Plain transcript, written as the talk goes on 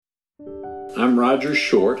I'm Roger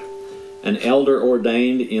Short, an elder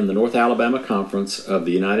ordained in the North Alabama Conference of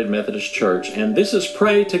the United Methodist Church, and this is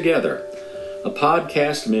Pray Together, a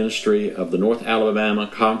podcast ministry of the North Alabama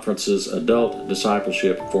Conference's Adult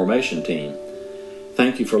Discipleship Formation Team.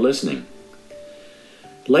 Thank you for listening.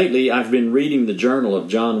 Lately, I've been reading the journal of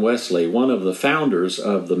John Wesley, one of the founders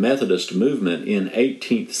of the Methodist movement in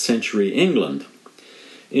 18th century England.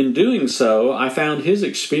 In doing so, I found his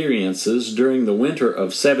experiences during the winter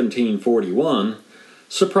of 1741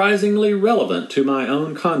 surprisingly relevant to my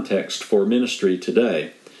own context for ministry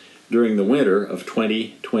today, during the winter of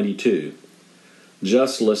 2022.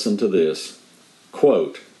 Just listen to this.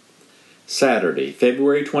 Quote, Saturday,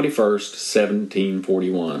 February 21st,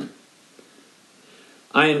 1741.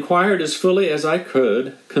 I inquired as fully as I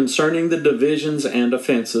could concerning the divisions and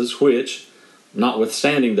offenses which,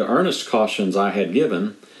 notwithstanding the earnest cautions I had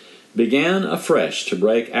given, began afresh to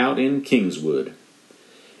break out in Kingswood.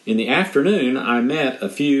 In the afternoon I met a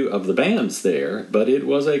few of the bands there, but it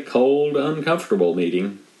was a cold, uncomfortable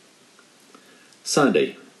meeting.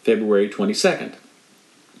 Sunday, February 22nd.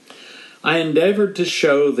 I endeavored to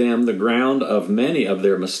show them the ground of many of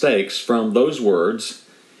their mistakes from those words,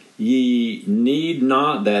 Ye need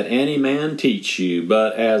not that any man teach you,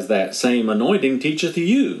 but as that same anointing teacheth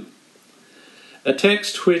you. A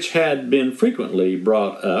text which had been frequently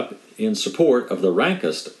brought up in support of the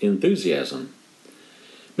rankest enthusiasm.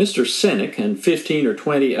 Mr. Sennick and 15 or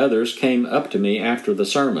 20 others came up to me after the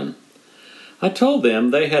sermon. I told them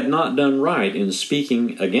they had not done right in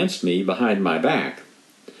speaking against me behind my back.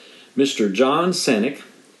 Mr. John Sennick,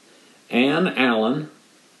 Ann Allen,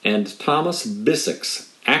 and Thomas Bissix,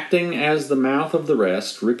 acting as the mouth of the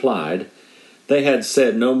rest, replied, they had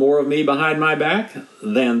said no more of me behind my back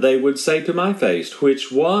than they would say to my face, which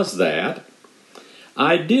was that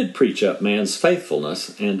I did preach up man's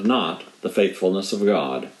faithfulness and not the faithfulness of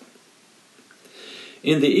God.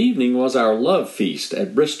 In the evening was our love feast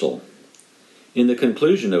at Bristol, in the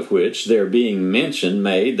conclusion of which, there being mention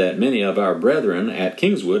made that many of our brethren at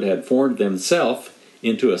Kingswood had formed themselves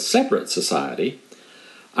into a separate society,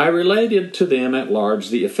 I related to them at large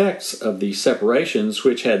the effects of the separations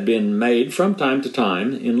which had been made from time to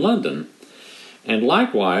time in London, and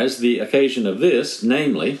likewise the occasion of this,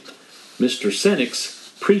 namely, Mr.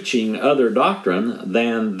 Sennick's preaching other doctrine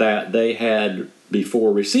than that they had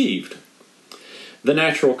before received. The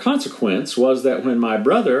natural consequence was that when my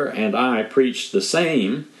brother and I preached the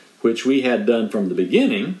same which we had done from the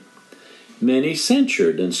beginning, many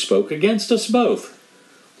censured and spoke against us both,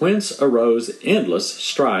 whence arose endless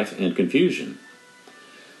strife and confusion.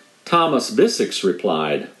 Thomas Bissix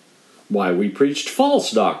replied, Why, we preached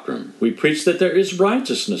false doctrine. We preached that there is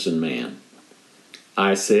righteousness in man.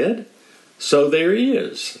 I said, So there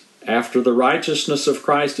is, after the righteousness of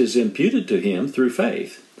Christ is imputed to him through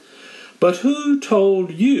faith. But who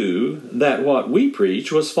told you that what we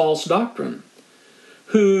preach was false doctrine?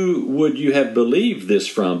 Who would you have believed this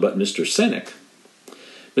from but Mr. Sennick?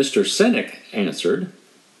 Mr. Sennick answered,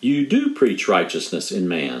 You do preach righteousness in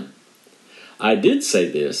man. I did say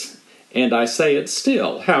this, and I say it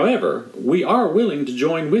still. However, we are willing to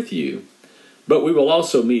join with you, but we will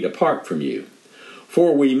also meet apart from you.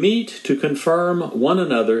 For we meet to confirm one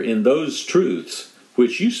another in those truths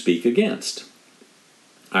which you speak against.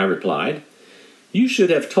 I replied, You should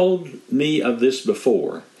have told me of this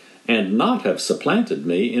before, and not have supplanted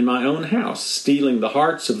me in my own house, stealing the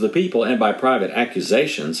hearts of the people, and by private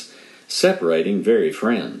accusations separating very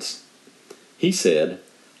friends. He said,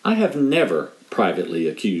 I have never privately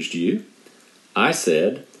accused you. I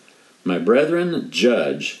said, My brethren,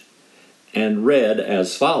 judge, and read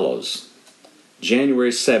as follows.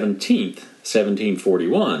 January 17th,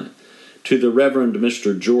 1741, to the Reverend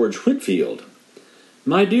Mr. George Whitfield.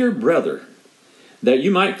 My dear brother, that you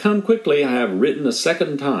might come quickly, I have written a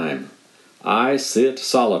second time. I sit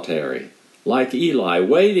solitary, like Eli,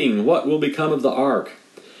 waiting what will become of the ark.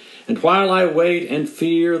 And while I wait and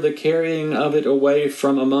fear the carrying of it away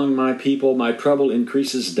from among my people, my trouble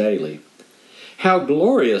increases daily. How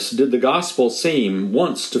glorious did the gospel seem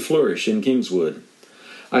once to flourish in Kingswood!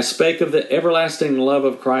 I spake of the everlasting love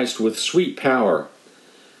of Christ with sweet power.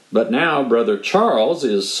 But now Brother Charles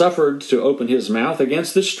is suffered to open his mouth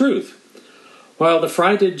against this truth, while the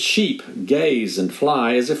frighted sheep gaze and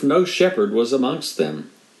fly as if no shepherd was amongst them.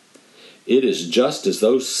 It is just as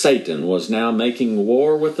though Satan was now making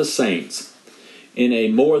war with the saints in a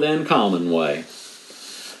more than common way.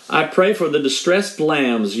 I pray for the distressed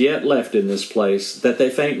lambs yet left in this place, that they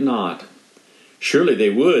faint not. Surely they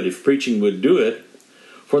would, if preaching would do it,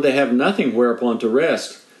 for they have nothing whereupon to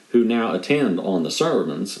rest, who now attend on the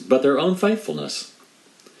sermons, but their own faithfulness.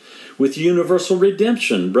 With universal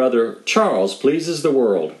redemption, Brother Charles pleases the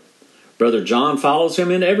world. Brother John follows him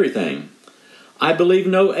in everything. I believe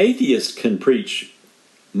no atheist can preach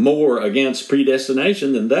more against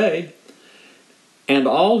predestination than they. And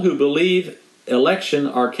all who believe election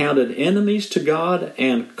are counted enemies to God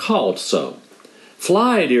and called so.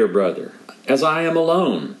 Fly, dear brother, as I am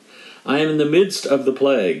alone. I am in the midst of the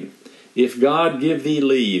plague. If God give thee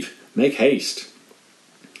leave, make haste.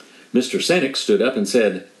 Mr. Sennick stood up and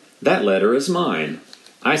said, That letter is mine.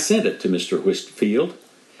 I sent it to Mr. Whitfield,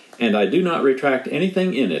 and I do not retract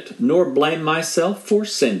anything in it, nor blame myself for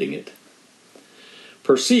sending it.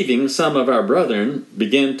 Perceiving some of our brethren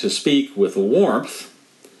begin to speak with warmth,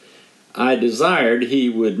 I desired he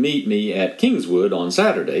would meet me at Kingswood on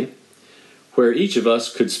Saturday, where each of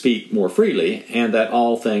us could speak more freely, and that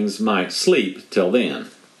all things might sleep till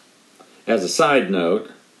then. As a side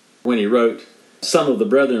note, when he wrote, some of the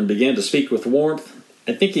brethren began to speak with warmth,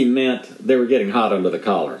 I think he meant they were getting hot under the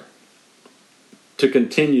collar. To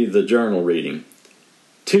continue the journal reading,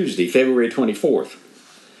 Tuesday, February 24th.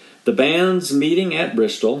 The band's meeting at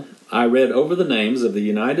Bristol, I read over the names of the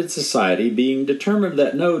United Society, being determined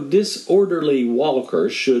that no disorderly walker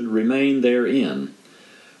should remain therein.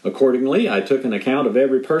 Accordingly, I took an account of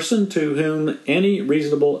every person to whom any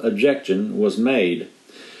reasonable objection was made,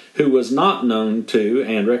 who was not known to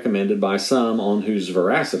and recommended by some on whose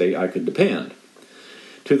veracity I could depend.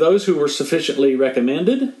 To those who were sufficiently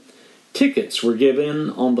recommended, tickets were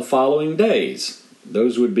given on the following days.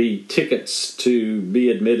 Those would be tickets to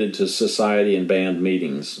be admitted to society and band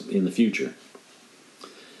meetings in the future.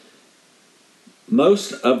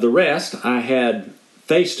 Most of the rest I had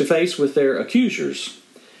face-to-face with their accusers,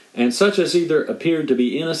 and such as either appeared to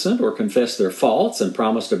be innocent or confessed their faults and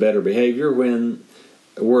promised a better behavior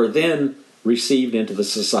were then received into the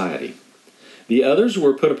society. The others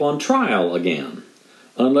were put upon trial again,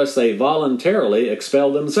 unless they voluntarily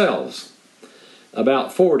expelled themselves.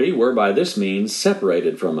 About 40 were by this means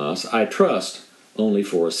separated from us, I trust, only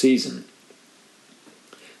for a season.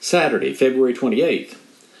 Saturday, February 28th.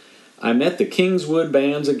 I met the Kingswood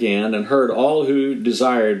bands again and heard all who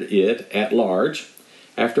desired it at large,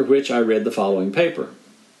 after which I read the following paper.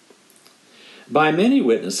 By many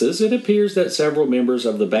witnesses, it appears that several members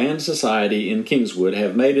of the band society in Kingswood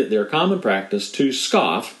have made it their common practice to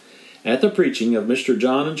scoff at the preaching of Mr.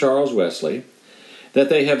 John and Charles Wesley, that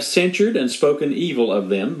they have censured and spoken evil of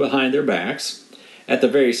them behind their backs, at the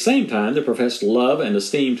very same time they professed love and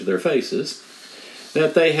esteem to their faces,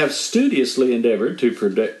 that they have studiously endeavored to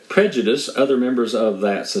prejudice other members of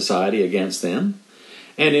that society against them,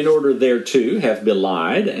 and in order thereto have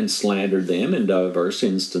belied and slandered them in diverse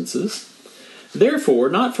instances. Therefore,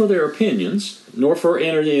 not for their opinions, nor for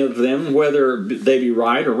any of them whether they be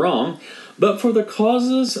right or wrong, but for the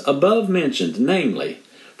causes above mentioned, namely,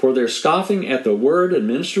 for their scoffing at the word and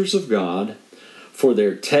ministers of God, for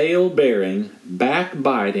their tale-bearing,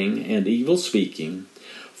 backbiting, and evil speaking,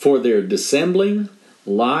 for their dissembling,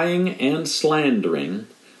 lying, and slandering,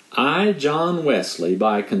 I, John Wesley,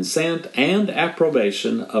 by consent and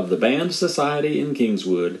approbation of the Band Society in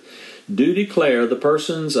Kingswood, do declare the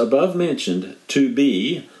persons above mentioned to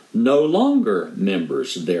be no longer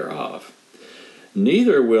members thereof.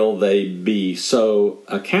 Neither will they be so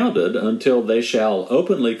accounted until they shall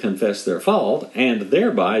openly confess their fault, and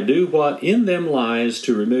thereby do what in them lies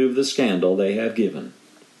to remove the scandal they have given.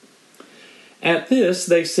 At this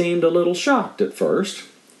they seemed a little shocked at first,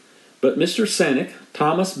 but Mr. Sennick,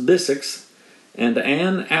 Thomas Bissix, and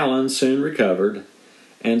Ann Allen soon recovered,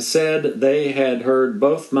 and said they had heard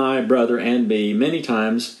both my brother and me many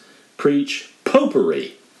times preach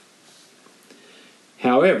popery.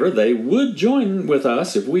 However, they would join with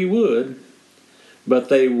us if we would, but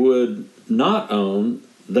they would not own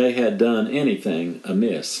they had done anything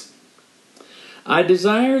amiss. I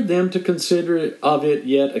desired them to consider of it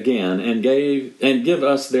yet again, and give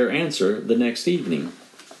us their answer the next evening.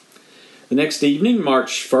 The next evening,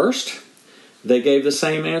 March 1st, they gave the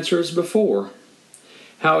same answer as before.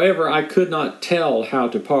 However, I could not tell how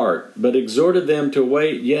to part, but exhorted them to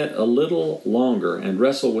wait yet a little longer and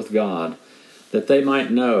wrestle with God, that they might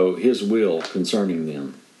know His will concerning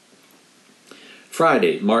them.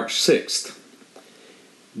 Friday, March 6th.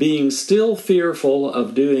 Being still fearful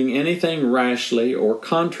of doing anything rashly or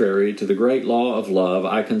contrary to the great law of love,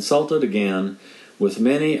 I consulted again with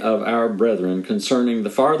many of our brethren concerning the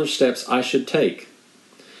farther steps I should take.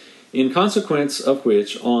 In consequence of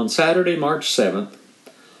which, on Saturday, March 7th,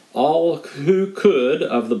 all who could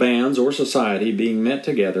of the bands or society being met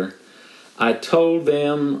together, I told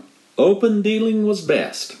them open dealing was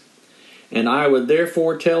best, and I would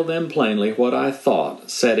therefore tell them plainly what I thought,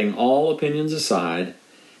 setting all opinions aside,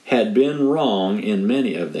 had been wrong in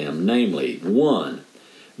many of them, namely, 1.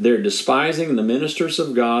 Their despising the ministers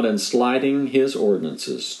of God and slighting his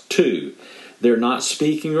ordinances. 2. Their not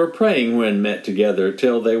speaking or praying when met together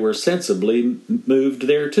till they were sensibly moved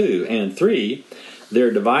thereto. And 3.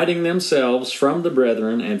 Their dividing themselves from the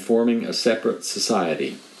brethren and forming a separate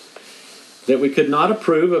society. That we could not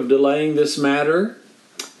approve of delaying this matter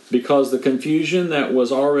because the confusion that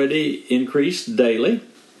was already increased daily.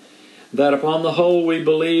 That upon the whole we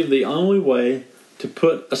believe the only way to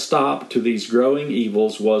put a stop to these growing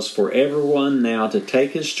evils was for everyone now to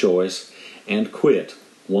take his choice and quit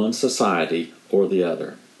one society or the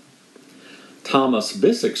other. Thomas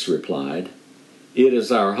Bissix replied, "It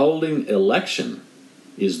is our holding election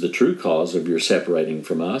is the true cause of your separating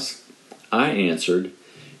from us." I answered,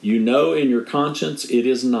 "You know in your conscience it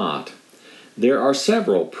is not. There are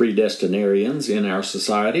several predestinarians in our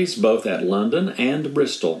societies, both at London and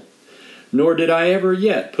Bristol. Nor did I ever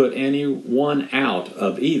yet put any one out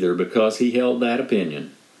of either because he held that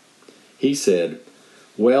opinion." He said,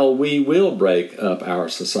 "Well, we will break up our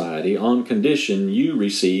society on condition you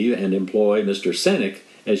receive and employ Mr. Sennick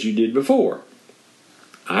as you did before."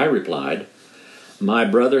 I replied, "My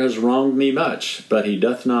brother has wronged me much, but he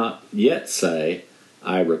doth not yet say,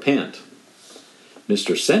 'I repent.'"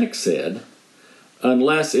 Mr. Sennick said,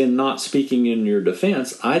 "Unless in not speaking in your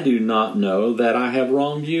defense, I do not know that I have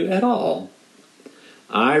wronged you at all."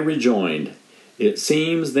 I rejoined, "It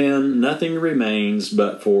seems then nothing remains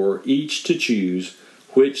but for each to choose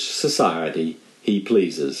which society he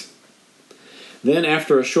pleases." Then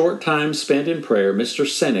after a short time spent in prayer, Mr.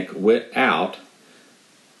 Sennick went out,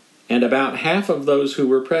 and about half of those who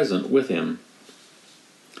were present with him.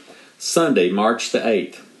 Sunday, March the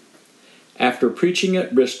 8th. After preaching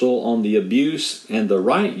at Bristol on the abuse and the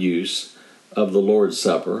right use of the Lord's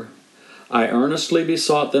Supper, I earnestly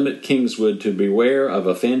besought them at Kingswood to beware of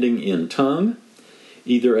offending in tongue,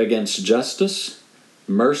 either against justice,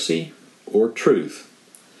 mercy, or truth.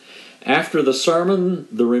 After the sermon,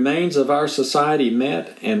 the remains of our society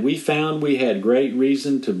met, and we found we had great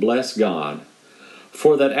reason to bless God,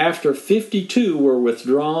 for that after 52 were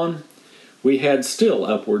withdrawn, we had still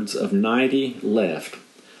upwards of 90 left.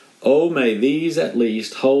 Oh, may these at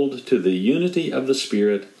least hold to the unity of the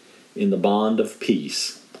Spirit in the bond of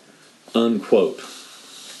peace. Unquote.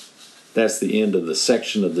 That's the end of the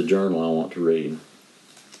section of the journal I want to read.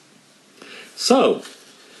 So,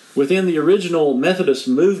 within the original Methodist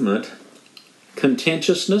movement,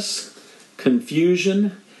 contentiousness,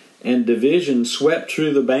 confusion, and division swept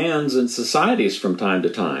through the bands and societies from time to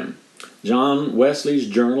time. John Wesley's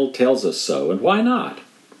journal tells us so, and why not?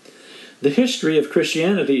 The history of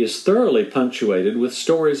Christianity is thoroughly punctuated with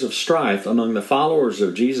stories of strife among the followers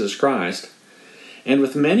of Jesus Christ, and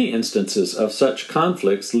with many instances of such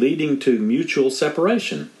conflicts leading to mutual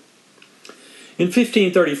separation. In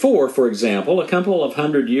 1534, for example, a couple of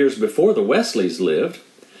hundred years before the Wesleys lived,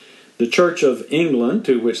 the Church of England,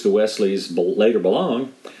 to which the Wesleys later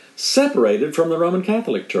belonged, separated from the Roman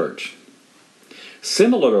Catholic Church.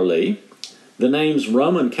 Similarly, the names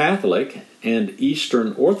Roman Catholic and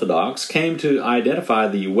Eastern Orthodox came to identify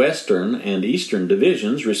the Western and Eastern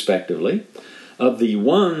divisions, respectively, of the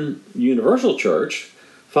one universal church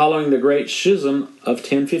following the Great Schism of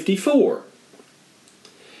 1054.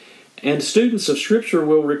 And students of Scripture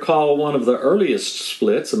will recall one of the earliest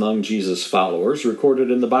splits among Jesus' followers recorded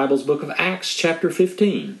in the Bible's book of Acts, chapter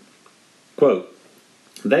 15. Quote,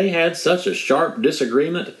 "They had such a sharp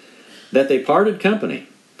disagreement that they parted company.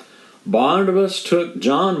 Barnabas took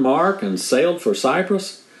John Mark and sailed for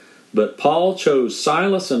Cyprus, but Paul chose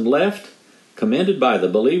Silas and left, commended by the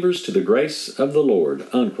believers to the grace of the Lord."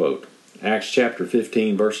 Unquote. Acts chapter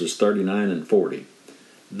 15, verses 39 and 40.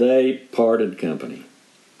 They parted company.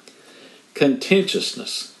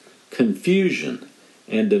 Contentiousness, confusion,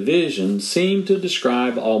 and division seem to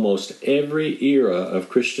describe almost every era of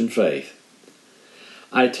Christian faith.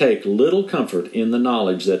 I take little comfort in the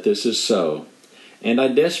knowledge that this is so, and I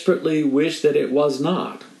desperately wish that it was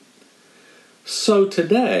not. So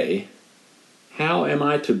today, how am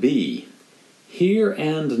I to be? Here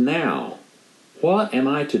and now, what am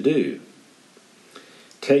I to do?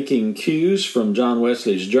 Taking cues from John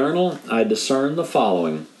Wesley's journal, I discern the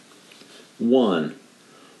following. 1.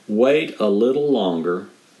 Wait a little longer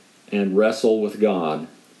and wrestle with God.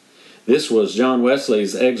 This was John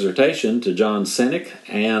Wesley's exhortation to John Sennick,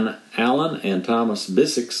 Anne Allen, and Thomas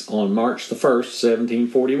Bissix on March the 1st,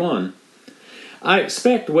 1741. I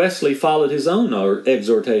expect Wesley followed his own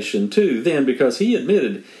exhortation too then, because he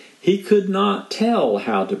admitted he could not tell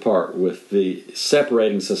how to part with the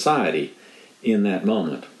separating society in that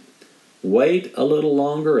moment. Wait a little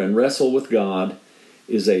longer and wrestle with God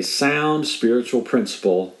is a sound spiritual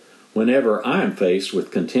principle whenever I am faced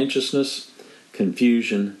with contentiousness,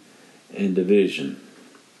 confusion, and division.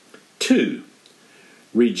 2.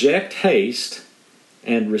 Reject haste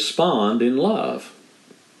and respond in love.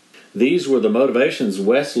 These were the motivations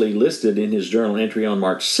Wesley listed in his journal entry on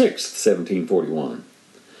March 6, 1741.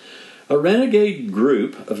 A renegade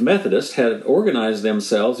group of Methodists had organized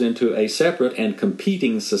themselves into a separate and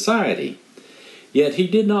competing society. Yet he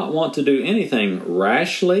did not want to do anything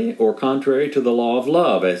rashly or contrary to the law of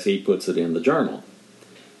love, as he puts it in the journal.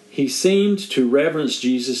 He seemed to reverence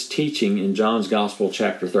Jesus' teaching in John's Gospel,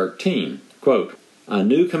 chapter 13. Quote, "A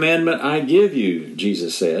new commandment I give you,"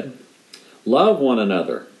 Jesus said. "Love one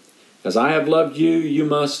another. As I have loved you, you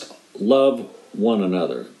must love one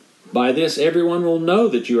another. By this everyone will know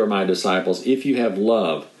that you are my disciples if you have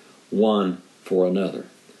love one for another."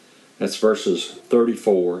 That's verses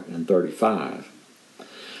 34 and 35.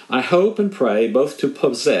 I hope and pray both to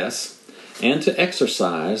possess and to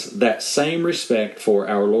exercise that same respect for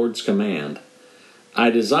our Lord's command. I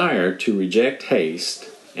desire to reject haste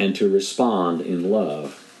and to respond in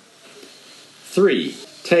love. 3.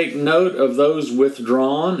 Take note of those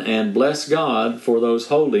withdrawn and bless God for those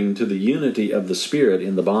holding to the unity of the Spirit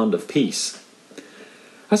in the bond of peace.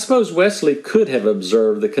 I suppose Wesley could have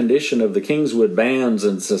observed the condition of the Kingswood bands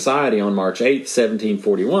and society on March 8,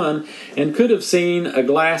 1741, and could have seen a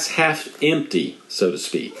glass half empty, so to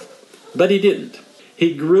speak. But he didn't.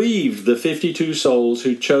 He grieved the 52 souls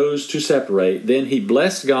who chose to separate, then he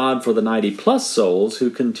blessed God for the 90-plus souls who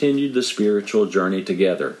continued the spiritual journey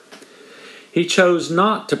together. He chose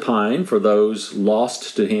not to pine for those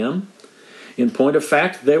lost to him. In point of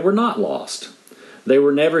fact, they were not lost. They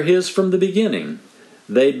were never his from the beginning.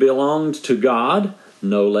 They belonged to God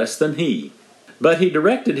no less than he. But he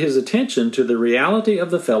directed his attention to the reality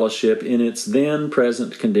of the fellowship in its then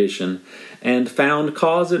present condition and found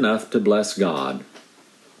cause enough to bless God.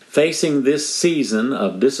 Facing this season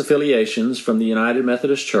of disaffiliations from the United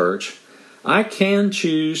Methodist Church, I can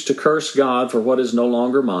choose to curse God for what is no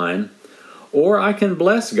longer mine, or I can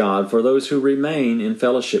bless God for those who remain in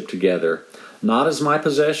fellowship together, not as my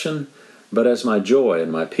possession, but as my joy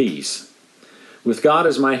and my peace. With God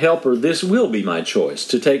as my helper, this will be my choice,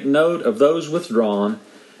 to take note of those withdrawn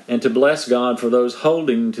and to bless God for those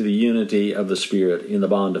holding to the unity of the Spirit in the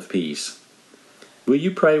bond of peace. Will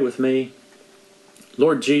you pray with me?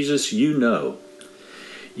 Lord Jesus, you know.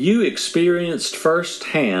 You experienced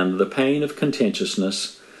firsthand the pain of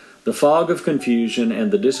contentiousness, the fog of confusion,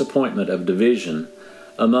 and the disappointment of division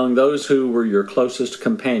among those who were your closest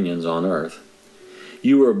companions on earth.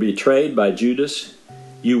 You were betrayed by Judas,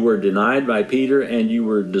 you were denied by Peter, and you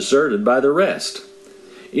were deserted by the rest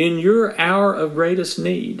in your hour of greatest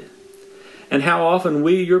need. And how often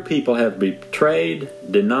we, your people, have betrayed,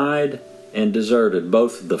 denied, and deserted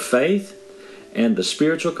both the faith and the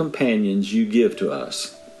spiritual companions you give to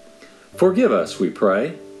us. Forgive us, we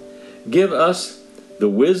pray. Give us the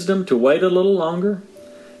wisdom to wait a little longer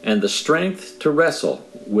and the strength to wrestle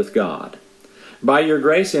with God. By your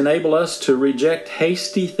grace, enable us to reject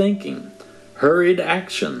hasty thinking, hurried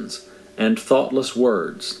actions, and thoughtless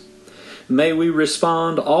words. May we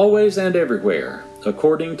respond always and everywhere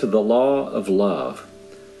according to the law of love.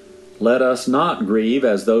 Let us not grieve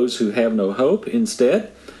as those who have no hope.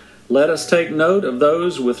 Instead, let us take note of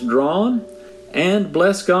those withdrawn and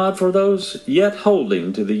bless God for those yet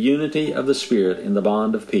holding to the unity of the Spirit in the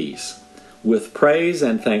bond of peace. With praise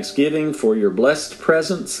and thanksgiving for your blessed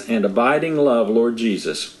presence and abiding love, Lord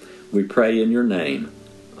Jesus, we pray in your name.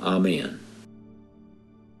 Amen.